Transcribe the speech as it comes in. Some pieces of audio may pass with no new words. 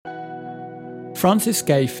Francis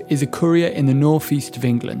Scaife is a courier in the northeast of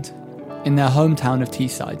England, in their hometown of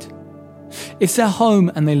Teesside. It's their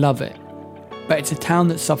home and they love it, but it's a town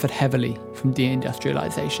that suffered heavily from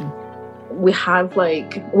deindustrialisation. We had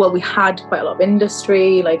quite a lot of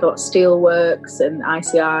industry, like a lot of steelworks and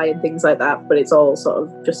ICI and things like that, but it's all sort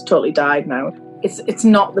of just totally died now. It's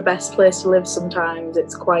not the best place to live sometimes.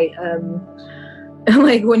 It's quite,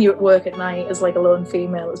 like when you're at work at night as like a lone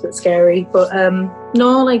female, it's a bit scary. But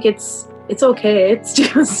no, like it's okay. It's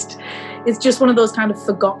just one of those kind of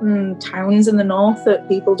forgotten towns in the north that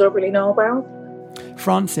people don't really know about.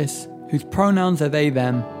 Francis, whose pronouns are they,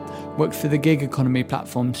 them, works for the gig economy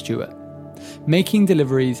platform Stuart, making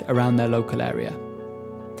deliveries around their local area.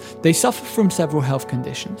 They suffer from several health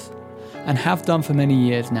conditions and have done for many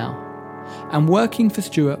years now. And working for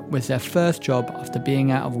Stuart was their first job after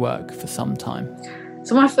being out of work for some time.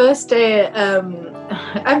 So my first day,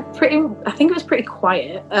 I think it was pretty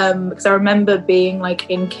quiet because I remember being like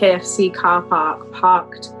in KFC car park,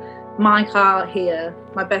 parked my car here,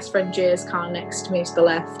 my best friend Jay's car next to me to the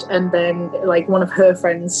left, and then like one of her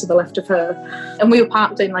friends to the left of her. And we were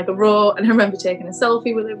parked in like a row, and I remember taking a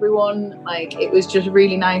selfie with everyone. Like it was just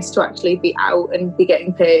really nice to actually be out and be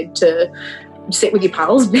getting paid to sit with your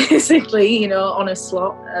pals, basically, you know, on a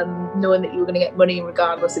slot, knowing that you were going to get money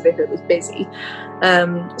regardless of if it was busy.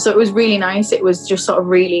 So it was really nice. It was just sort of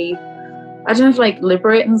really, I don't know if like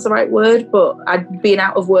liberating is the right word, but I'd been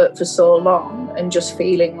out of work for so long and just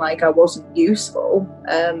feeling like I wasn't useful,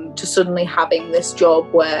 to suddenly having this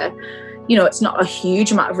job where, you know, it's not a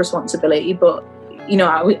huge amount of responsibility, but, you know,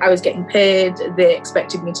 I was getting paid, they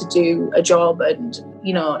expected me to do a job, and,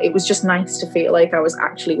 you know, it was just nice to feel like I was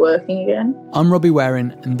actually working again. I'm Robbie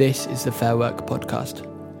Waring, and this is the Fair Work Podcast,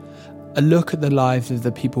 a look at the lives of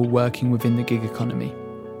the people working within the gig economy.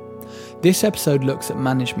 This episode looks at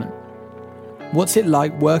management. What's it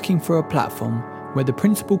like working for a platform where the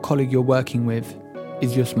principal colleague you're working with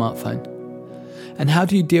is your smartphone? And how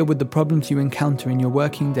do you deal with the problems you encounter in your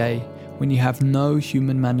working day when you have no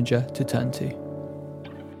human manager to turn to?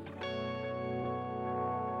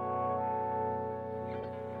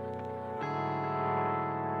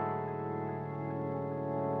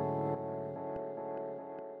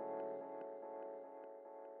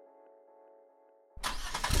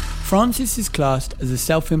 Francis is classed as a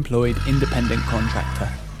self-employed independent contractor,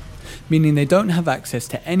 meaning they don't have access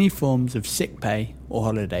to any forms of sick pay or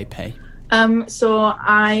holiday pay. So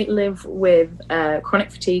I live with chronic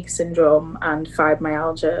fatigue syndrome and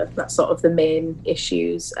fibromyalgia. That's sort of the main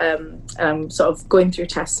issues. I'm sort of going through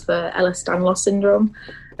tests for Ehlers-Danlos syndrome.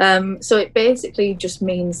 So it basically just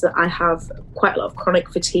means that I have quite a lot of chronic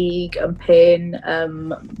fatigue and pain,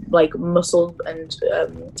 like muscle and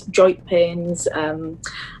joint pains.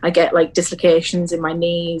 I get like dislocations in my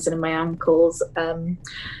knees and in my ankles.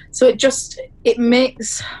 So it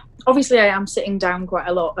makes, obviously I am sitting down quite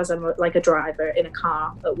a lot as I'm like a driver in a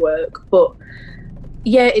car at work, but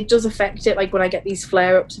yeah, it does affect it. Like when I get these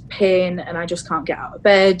flare-ups of pain and I just can't get out of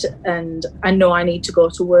bed, and I know I need to go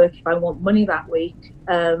to work if I want money that week.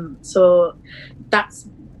 So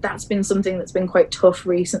that's been something that's been quite tough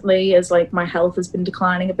recently, as like my health has been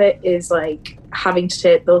declining a bit, is like having to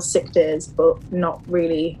take those sick days but not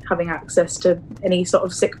really having access to any sort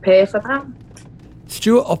of sick pay for that.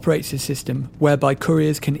 Stuart operates a system whereby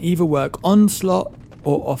couriers can either work on slot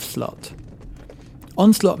or off slot.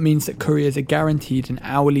 On slot means that couriers are guaranteed an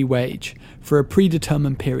hourly wage for a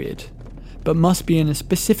predetermined period, but must be in a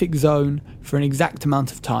specific zone for an exact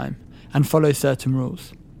amount of time and follow certain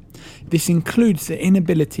rules. This includes the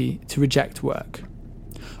inability to reject work.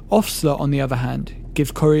 Off slot, on the other hand,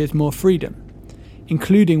 gives couriers more freedom,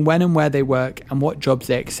 including when and where they work and what jobs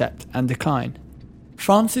they accept and decline.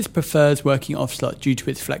 Francis prefers working off slot due to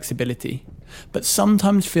its flexibility, but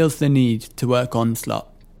sometimes feels the need to work on slot.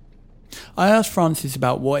 I asked Francis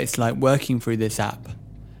about what it's like working through this app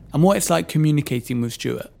and what it's like communicating with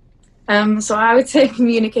Stuart. So I would say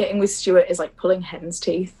communicating with Stuart is like pulling hen's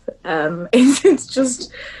teeth.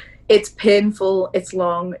 It's painful, it's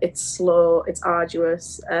long, it's slow, it's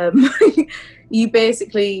arduous. You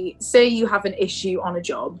basically say you have an issue on a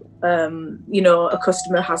job. You know, a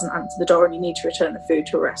customer hasn't answered the door and you need to return the food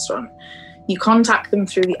to a restaurant. You contact them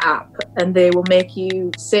through the app and they will make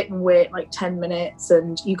you sit and wait like 10 minutes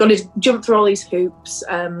and you've got to jump through all these hoops.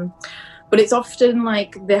 But it's often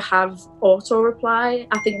like they have auto reply.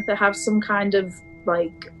 I think they have some kind of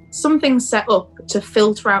like something set up to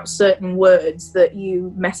filter out certain words that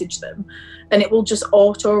you message them, and it will just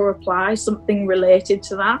auto reply something related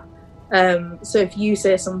to that. So if you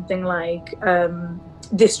say something like,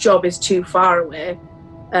 this job is too far away,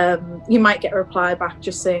 you might get a reply back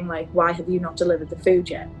just saying like, why have you not delivered the food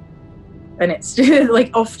yet? And it's just, like,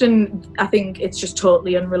 often I think it's just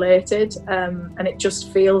totally unrelated, and it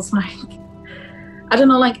just feels like, I don't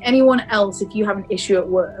know, like anyone else, if you have an issue at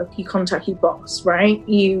work, you contact your boss, right?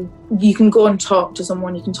 You can go and talk to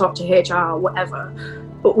someone, you can talk to HR, whatever.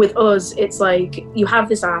 But with us, it's like, you have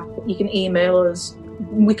this app, you can email us.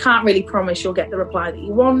 We can't really promise you'll get the reply that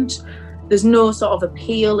you want. There's no sort of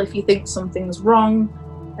appeal if you think something's wrong.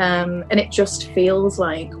 And it just feels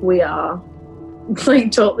like we are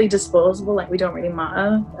like totally disposable, like we don't really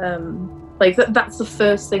matter. Like that's the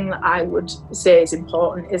first thing that I would say is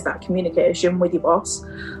important, is that communication with your boss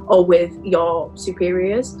or with your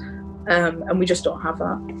superiors, and we just don't have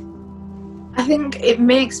that. I think it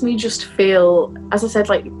makes me just feel, as I said,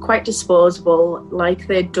 like quite disposable, like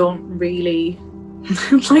they don't really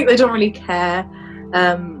care.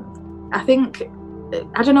 I think,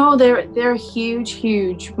 I don't know, they're a huge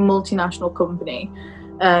multinational company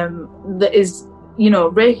that is, you know,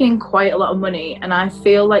 raking quite a lot of money, and I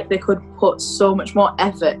feel like they could put so much more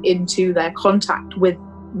effort into their contact with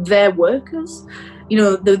their workers, you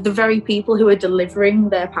know, the very people who are delivering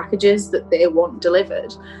their packages that they want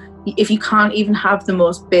delivered. If you can't even have the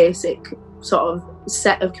most basic sort of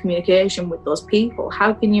set of communication with those people,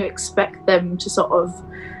 how can you expect them to sort of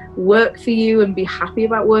work for you and be happy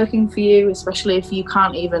about working for you, especially if you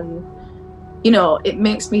can't even, you know, it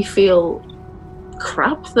makes me feel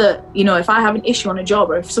crap that, you know, if I have an issue on a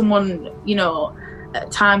job, or if someone, you know,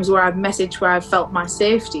 at times where I've messaged where I've felt my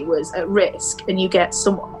safety was at risk, and you get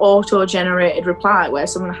some auto-generated reply where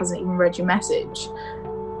someone hasn't even read your message.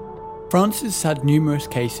 France has had numerous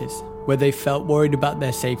cases where they felt worried about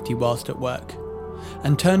their safety whilst at work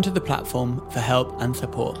and turned to the platform for help and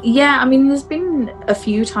support. Yeah, I mean, there's been a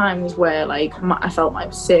few times where like I felt my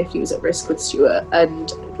safety was at risk with Stuart,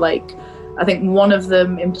 and like I think one of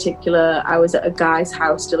them in particular, I was at a guy's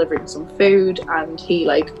house delivering some food, and he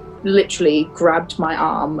like literally grabbed my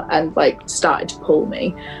arm and like started to pull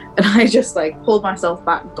me, and I just like pulled myself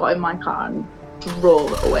back, got in my car and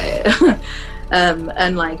drove away.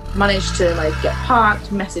 And like managed to like get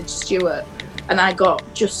parked, message Stuart, and I got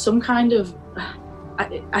just some kind of,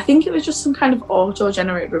 I think it was just some kind of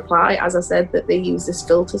auto-generated reply, as I said, that they use this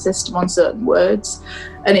filter system on certain words,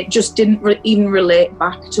 and it just didn't even relate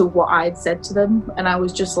back to what I'd said to them. And I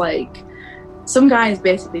was just like, some guy has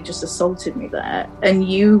basically just assaulted me there, and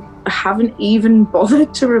you haven't even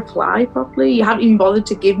bothered to reply properly. You haven't even bothered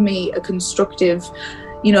to give me a constructive,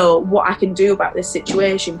 you know, what I can do about this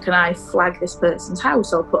situation. Can I flag this person's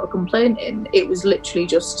house or put a complaint in? It was literally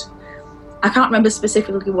just, I can't remember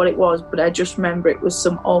specifically what it was, but I just remember it was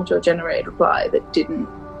some auto-generated reply that didn't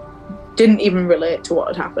even relate to what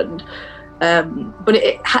had happened. But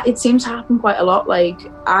it seems to happen quite a lot. Like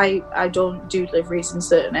I don't do deliveries in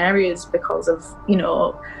certain areas because of, you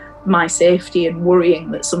know, my safety and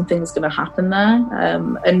worrying that something's going to happen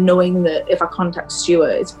there, and knowing that if I contact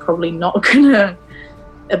Stuart, it's probably not going to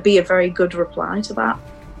be a very good reply to that.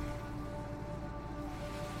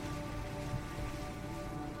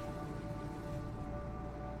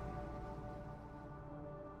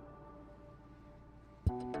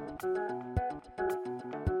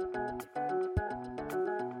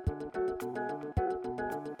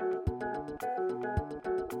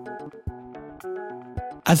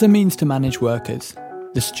 As a means to manage workers,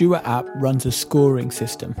 the Stuart app runs a scoring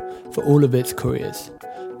system for all of its couriers,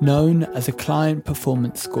 known as a Client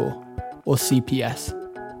Performance Score, or CPS.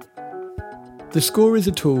 The score is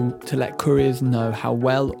a tool to let couriers know how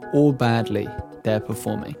well or badly they're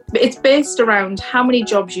performing. It's based around how many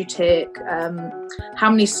jobs you take, how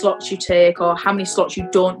many slots you take, or how many slots you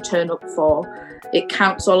don't turn up for. It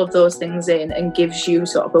counts all of those things in and gives you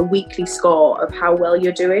sort of a weekly score of how well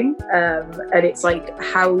you're doing. And it's like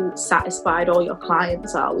how satisfied all your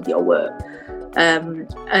clients are with your work.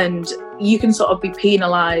 And you can sort of be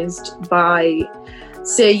penalised by,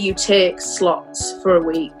 say you take slots for a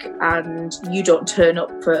week and you don't turn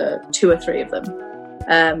up for 2 or 3 of them.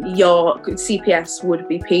 Your CPS would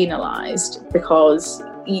be penalised because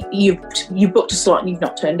you booked a slot and you've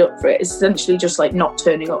not turned up for it. It's essentially just like not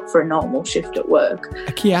turning up for a normal shift at work.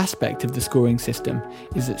 A key aspect of the scoring system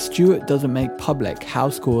is that Stuart doesn't make public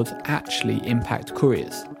how scores actually impact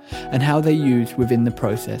couriers and how they're used within the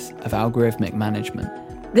process of algorithmic management.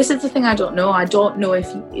 This is the thing I don't know. I don't know if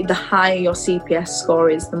the higher your CPS score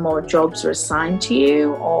is, the more jobs are assigned to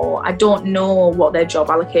you, or I don't know what their job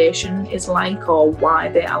allocation is like or why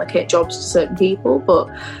they allocate jobs to certain people, but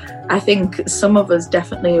I think some of us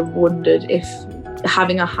definitely have wondered if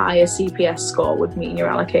having a higher CPS score would mean you're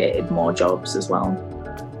allocated more jobs as well.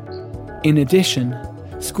 In addition,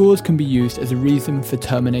 scores can be used as a reason for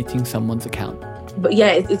terminating someone's account. But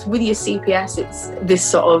yeah, it's with your CPS, it's this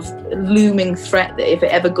sort of looming threat that if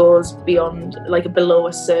it ever goes beyond, like below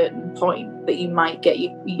a certain point, that you might get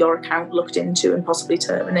your account looked into and possibly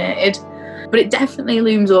terminated. But it definitely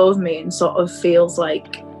looms over me and sort of feels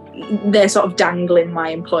like they're sort of dangling my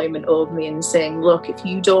employment over me and saying, look, if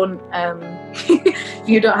you don't if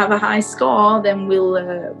you don't have a high score, then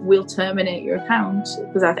we'll terminate your account.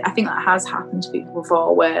 Because I think that has happened to people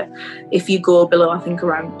before, where if you go below, I think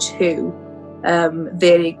around 2,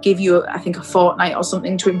 they give you, I think, a fortnight or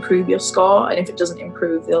something to improve your score, and if it doesn't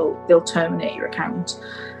improve, they'll terminate your account.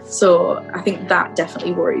 So I think that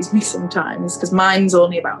definitely worries me sometimes, because mine's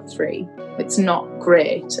only about 3. It's not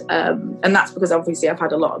great, and that's because obviously I've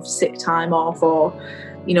had a lot of sick time off, or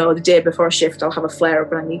the day before a shift I'll have a flare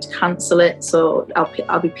up and I need to cancel it, so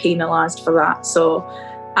I'll be penalised for that. So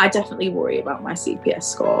I definitely worry about my CPS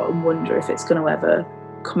score and wonder if it's going to ever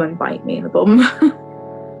come and bite me in the bum.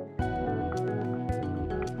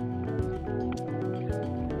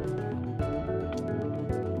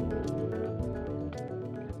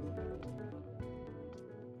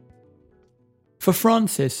 For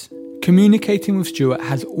Francis, communicating with Stuart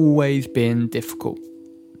has always been difficult.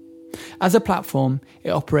 As a platform, it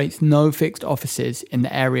operates no fixed offices in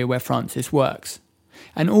the area where Francis works,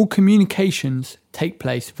 and all communications take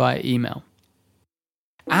place via email.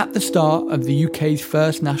 At the start of the UK's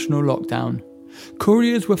first national lockdown,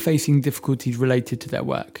 couriers were facing difficulties related to their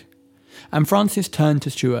work, and Francis turned to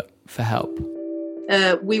Stuart for help.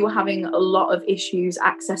 We were having a lot of issues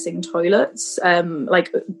accessing toilets,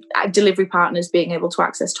 like delivery partners being able to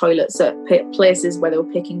access toilets at places where they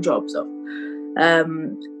were picking jobs up.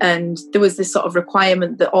 And there was this sort of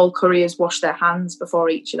requirement that all couriers wash their hands before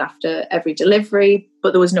each and after every delivery,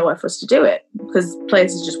 but there was nowhere for us to do it because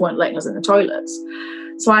places just weren't letting us in the toilets.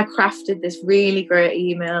 So I crafted this really great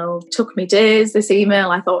email. It took me days, this email.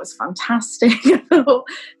 I thought it was fantastic. I thought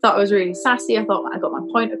it was really sassy. I thought I got my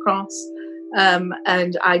point across.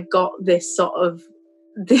 And I got this sort of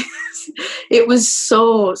this. It was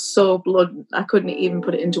so blunt. I couldn't even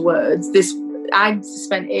put it into words. I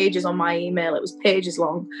spent ages on my email. It was pages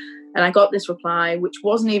long, and I got this reply, which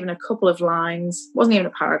wasn't even a couple of lines, wasn't even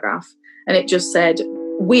a paragraph, and it just said,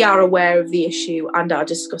 "We are aware of the issue and are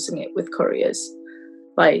discussing it with couriers."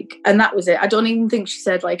 And that was it. I don't even think she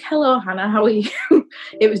said "Hello, Hannah, how are you?"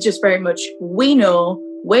 It was just very much, "We know,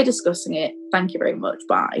 we're discussing it. Thank you very much.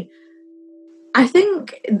 Bye." I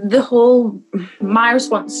think my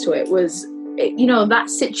response to it was, that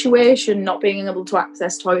situation, not being able to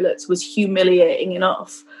access toilets, was humiliating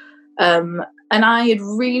enough. And I had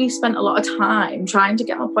really spent a lot of time trying to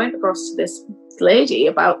get my point across to this lady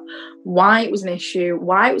about why it was an issue,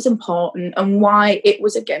 why it was important, and why it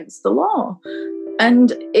was against the law.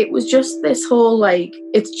 And it was just this whole,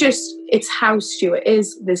 it's how Stuart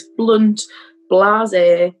is, this blunt,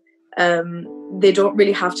 blasé, they don't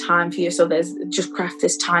really have time for you, so there's just craft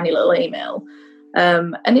this tiny little email,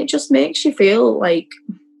 and it just makes you feel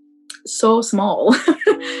so small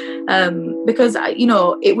because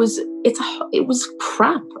it was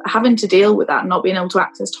crap having to deal with that, not being able to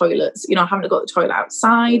access toilets, having to go to the toilet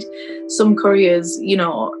outside. Some couriers,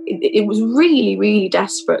 it was really, really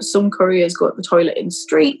desperate. Some couriers go to the toilet in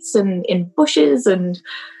streets and in bushes, and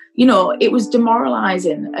it was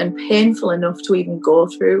demoralising and painful enough to even go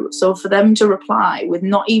through. So for them to reply with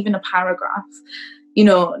not even a paragraph,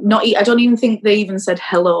 I don't even think they even said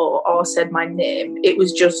hello or said my name. It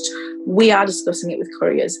was just, "We are discussing it with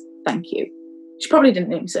couriers. Thank you." She probably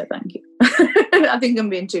didn't even say thank you. I think I'm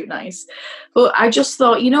being too nice. But I just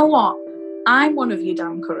thought, you know what? I'm one of you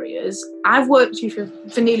damn couriers. I've worked with you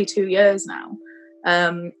for nearly 2 years now.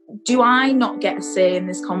 Do I not get a say in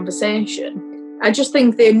this conversation? I just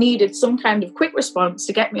think they needed some kind of quick response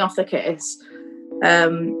to get me off the case.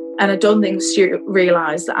 And I don't think Stuart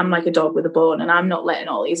realised that I'm like a dog with a bone and I'm not letting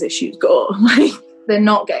all these issues go. They're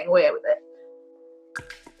not getting away with it.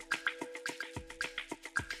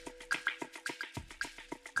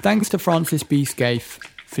 Thanks to Francis B. Scaife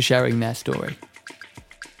for sharing their story.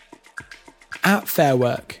 At Fair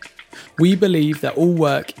Work, we believe that all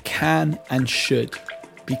work can and should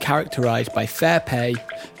be characterised by fair pay,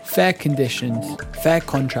 fair conditions, fair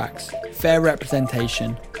contracts, fair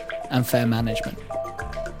representation, and fair management.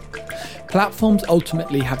 Platforms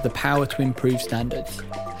ultimately have the power to improve standards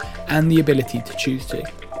and the ability to choose to.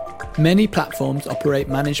 Many platforms operate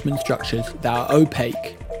management structures that are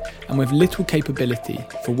opaque and with little capability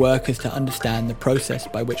for workers to understand the process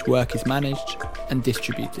by which work is managed and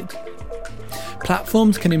distributed.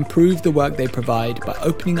 Platforms can improve the work they provide by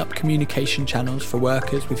opening up communication channels for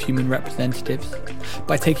workers with human representatives,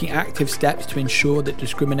 by taking active steps to ensure that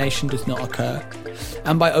discrimination does not occur,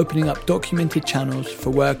 and by opening up documented channels for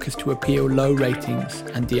workers to appeal low ratings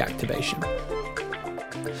and deactivation.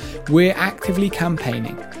 We're actively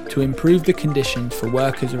campaigning to improve the conditions for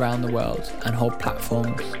workers around the world and hold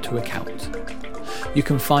platforms to account. You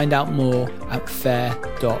can find out more at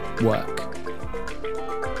fair.work.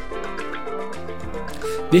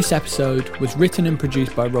 This episode was written and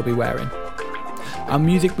produced by Robbie Waring. Our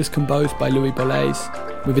music was composed by Louis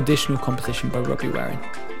Bollez, with additional composition by Robbie Waring.